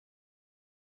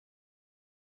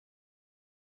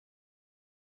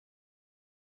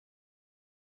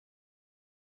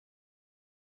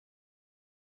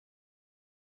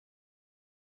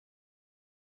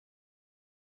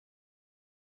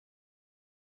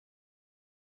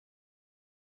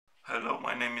Hello,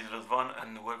 my name is Razvan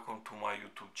and welcome to my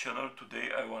YouTube channel. Today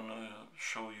I want to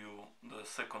show you the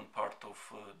second part of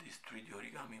this 3D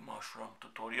origami mushroom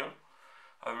tutorial.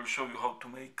 I will show you how to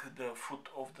make the foot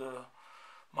of the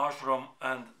mushroom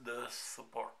and the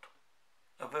support.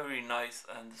 A very nice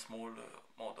and small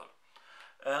model.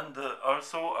 And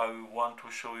also I want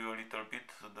to show you a little bit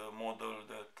the model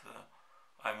that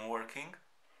I'm working,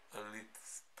 at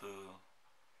least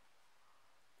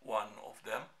one of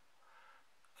them.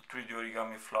 3D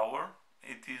origami flower.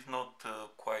 It is not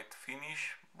quite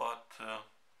finished, but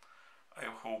I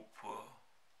hope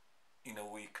in a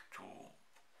week to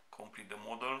complete the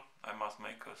model. I must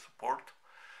make a support.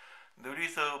 There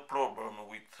is a problem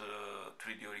with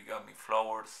 3D origami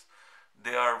flowers.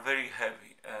 They are very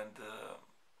heavy and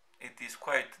it is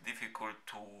quite difficult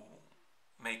to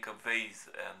make a vase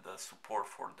and a support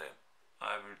for them.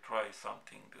 I will try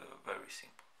something very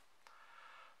simple.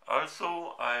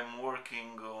 Also, I'm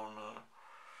working on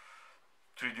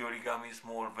 3D origami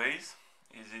small vase.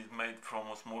 It is made from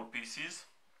small pieces.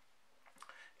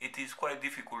 It is quite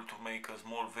difficult to make a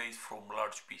small vase from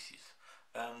large pieces.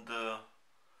 And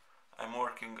I'm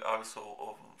working also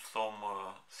on some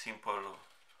simple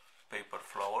paper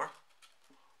flower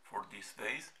for this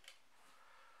vase.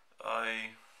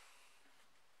 I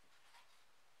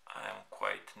am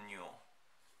quite new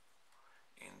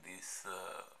in this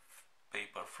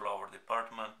paper flower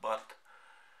department, but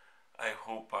I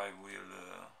hope I will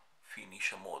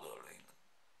finish a model in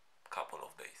a couple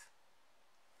of days.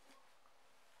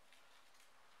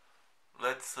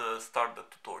 Let's start the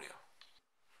tutorial.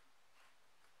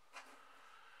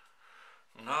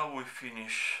 Now we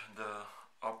finish the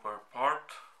upper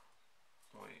part.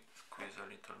 We squeeze a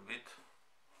little bit,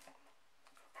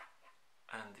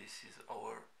 and this is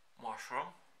our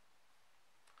mushroom.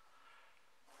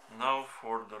 Now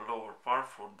for the lower part,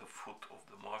 for the foot of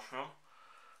the mushroom,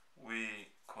 we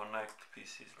connect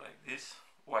pieces like this,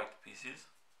 white pieces,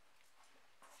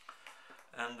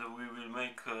 and we will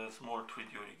make a small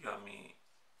 3D origami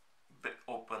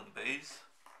open base,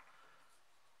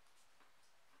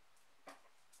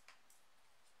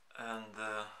 and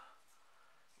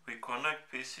we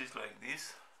connect pieces like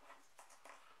this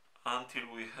until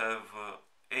we have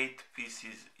 8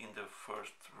 pieces in the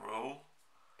first row,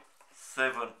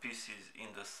 7 pieces in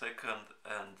the second,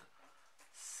 and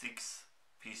 6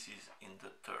 pieces in the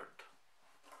third.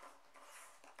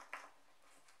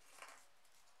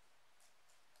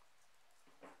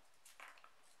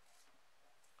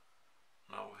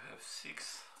 Now we have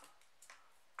 6,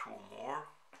 2 more.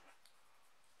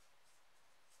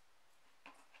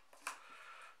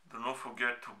 Do not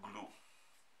forget to glue.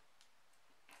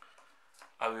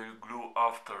 I will glue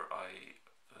after I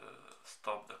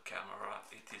stop the camera.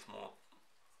 It is more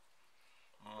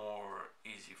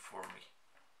easy for me.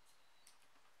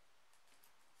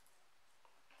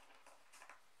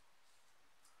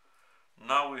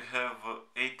 Now we have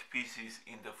 8 pieces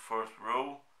in the first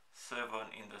row, 7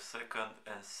 in the second,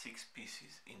 and 6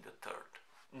 pieces in the third.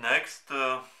 Next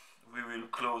we will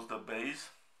close the base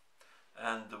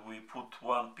and we put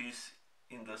 1 piece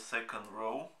in the second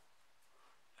row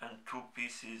and 2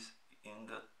 pieces in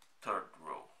the third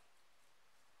row.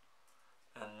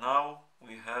 And now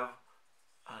we have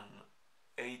an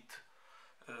 8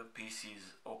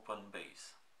 pieces open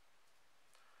base.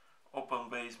 Open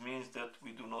base means that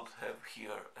we do not have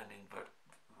here an inverted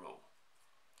row.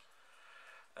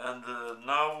 And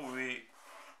now we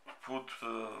put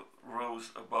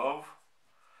rows above.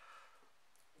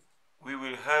 We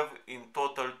will have in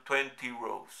total 20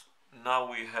 rows. Now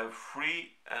we have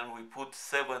 3 and we put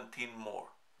 17 more.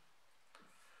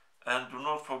 And do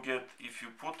not forget, if you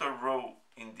put a row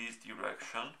in this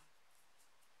direction,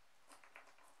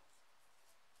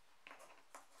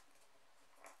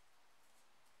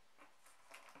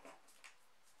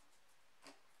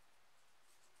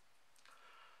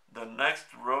 the next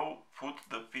row put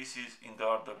the pieces in the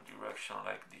other direction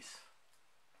like this.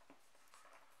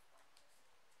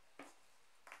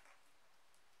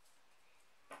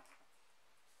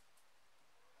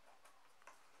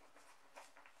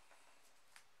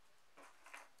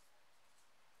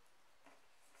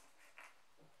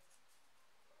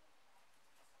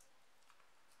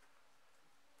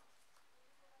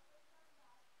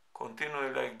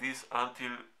 Continue like this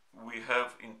until we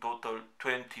have in total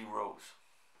 20 rows.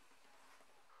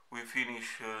 We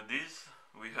finish this.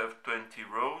 We have 20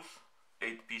 rows,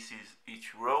 8 pieces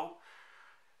each row.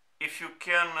 If you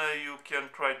can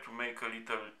try to make a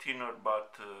little thinner,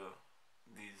 but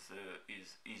this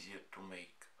is easier to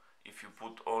make. If you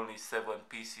put only 7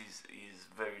 pieces, it is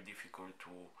very difficult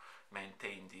to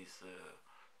maintain these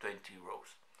 20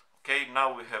 rows. Okay,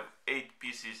 now we have 8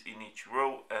 pieces in each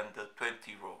row and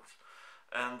 20 rows,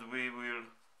 and we will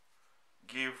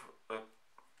give a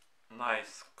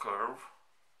nice curve.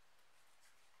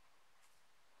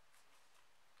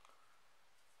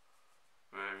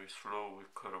 Very slow, we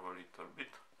curve a little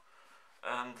bit,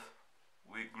 and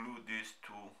we glue these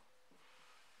two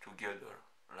together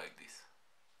like this.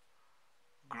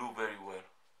 Glue very well.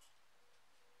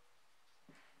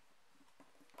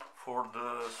 For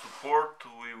the support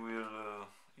we will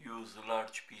use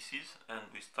large pieces, and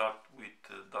we start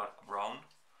with dark brown,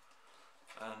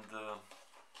 and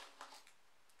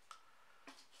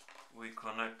we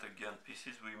connect again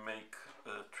pieces. We make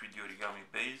a 3D origami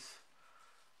base.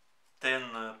 10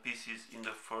 pieces in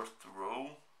the first row,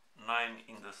 9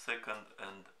 in the second,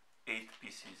 and 8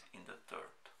 pieces in the third.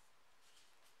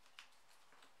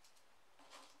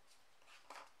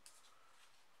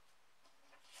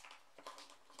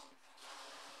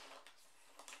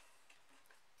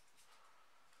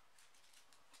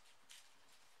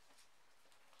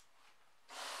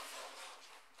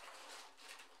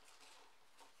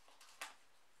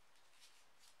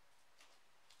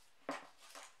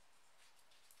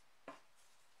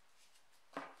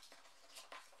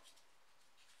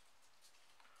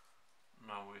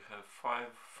 Now we have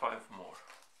five more.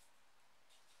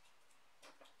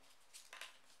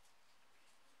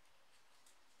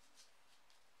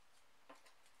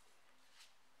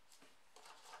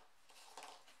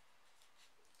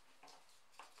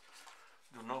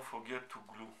 Do not forget to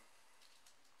glue.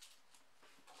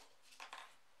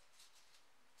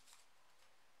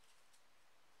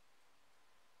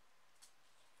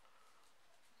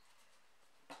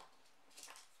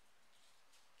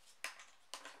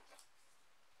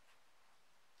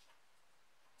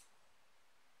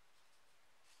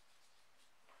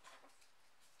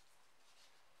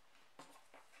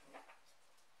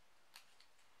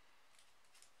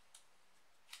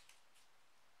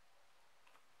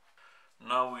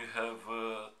 Now we have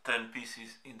 10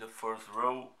 pieces in the first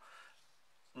row,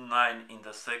 9 in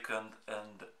the second,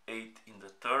 and 8 in the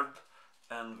third,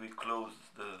 and we close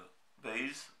the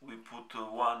base. We put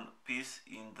one piece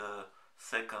in the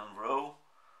second row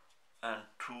and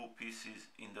 2 pieces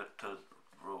in the third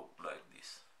row like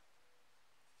this.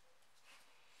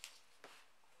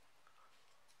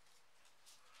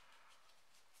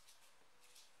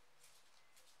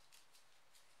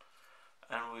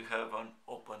 And we have an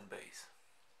open base.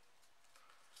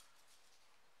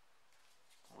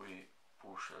 We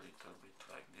push a little bit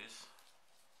like this.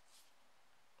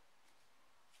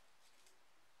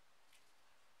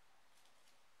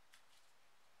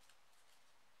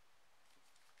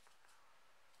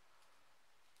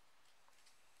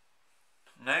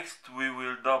 Next we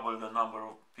will double the number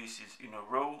of pieces in a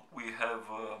row. We have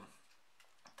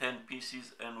 10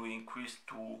 pieces and we increase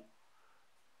to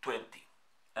 20,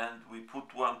 and we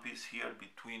put one piece here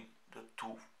between the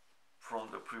two from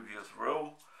the previous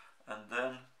row, and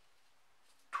then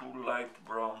 2 light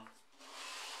brown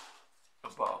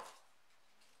above,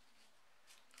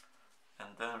 and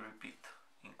then repeat.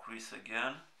 Increase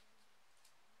again,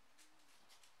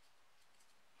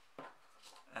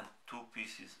 and 2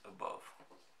 pieces above.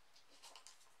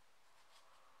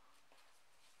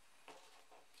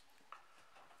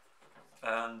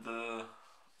 And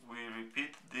we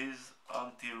repeat this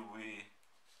until we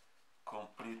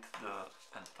complete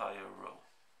the entire row.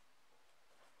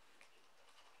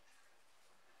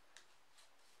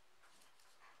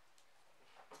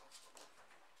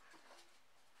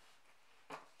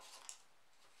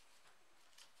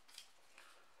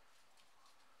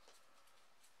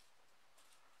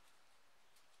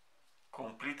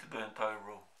 Complete the entire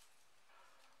row.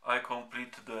 I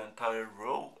complete the entire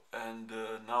row, and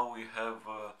now we have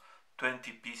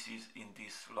 20 pieces in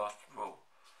this last row.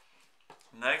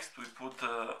 Next we put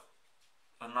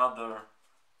another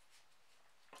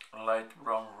light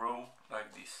brown row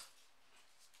like this.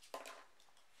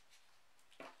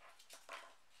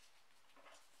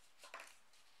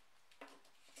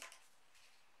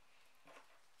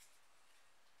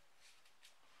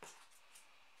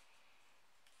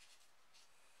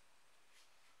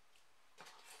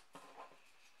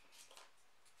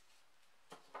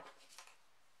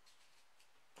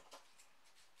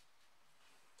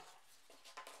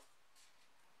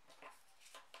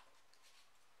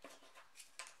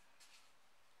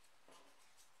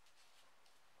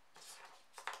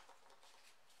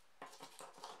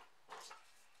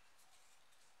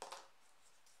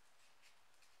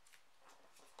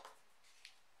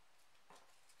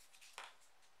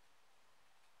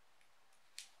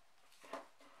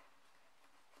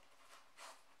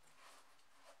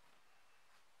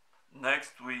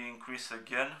 Next we increase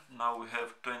again. Now we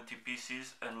have 20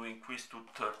 pieces and we increase to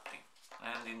 30.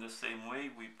 And in the same way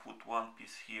we put one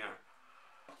piece here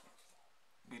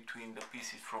between the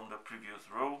pieces from the previous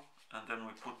row, and then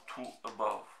we put two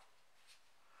above.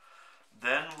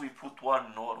 Then we put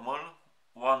one normal.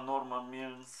 One normal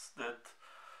means that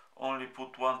only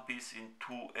put one piece in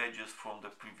two edges from the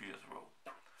previous row,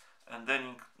 and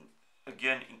then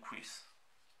again increase.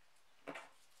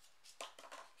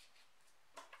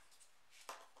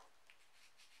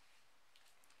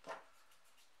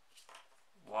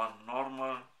 One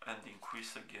normal and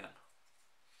increase again.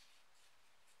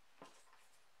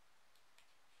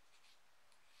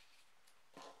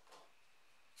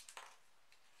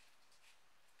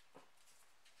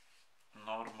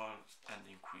 Normal and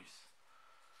increase.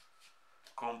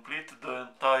 Complete the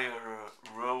entire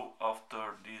row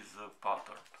after this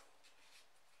pattern.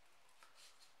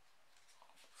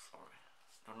 Sorry.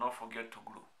 Do not forget to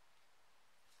glue.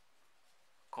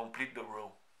 Complete the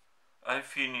row. I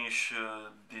finish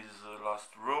this last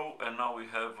row, and now we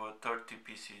have 30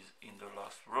 pieces in the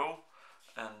last row,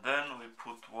 and then we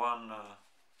put one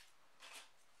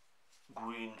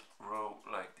green row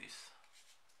like this.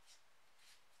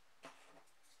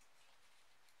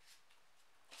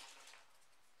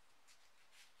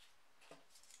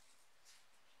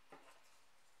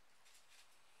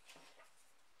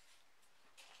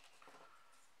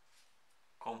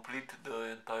 Complete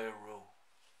the entire row.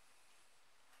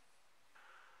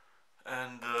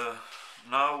 And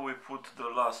now we put the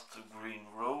last green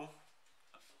row,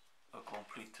 a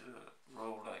complete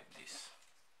row like this.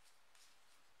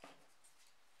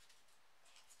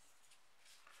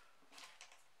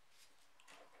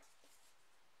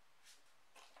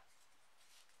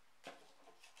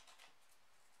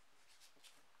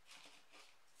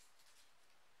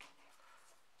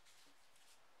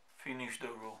 Finish the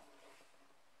row.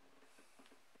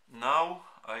 Now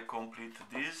I complete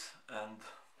this, and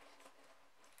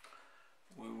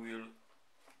we will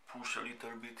push a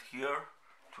little bit here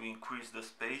to increase the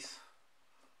space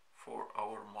for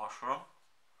our mushroom.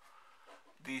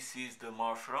 This is the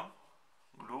mushroom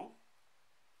glue,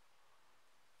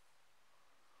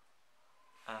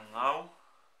 and now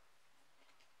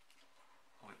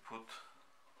we put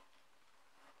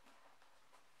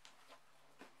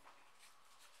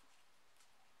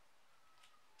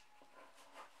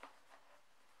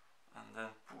and then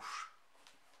push.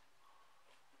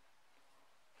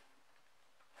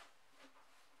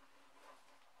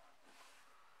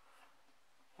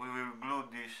 We will glue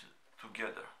this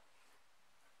together.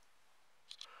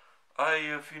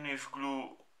 I finish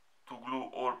to glue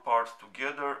all parts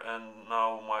together, and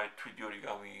now my 3D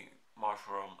origami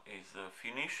mushroom is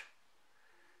finished.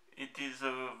 It is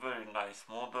a very nice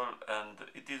model, and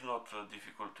it is not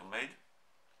difficult to make.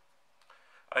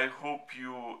 I hope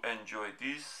you enjoy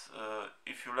this.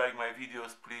 If you like my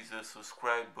videos, please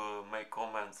subscribe, make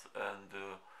comments,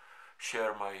 and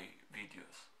share my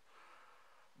videos.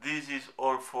 This is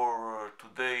all for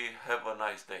today. Have a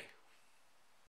nice day.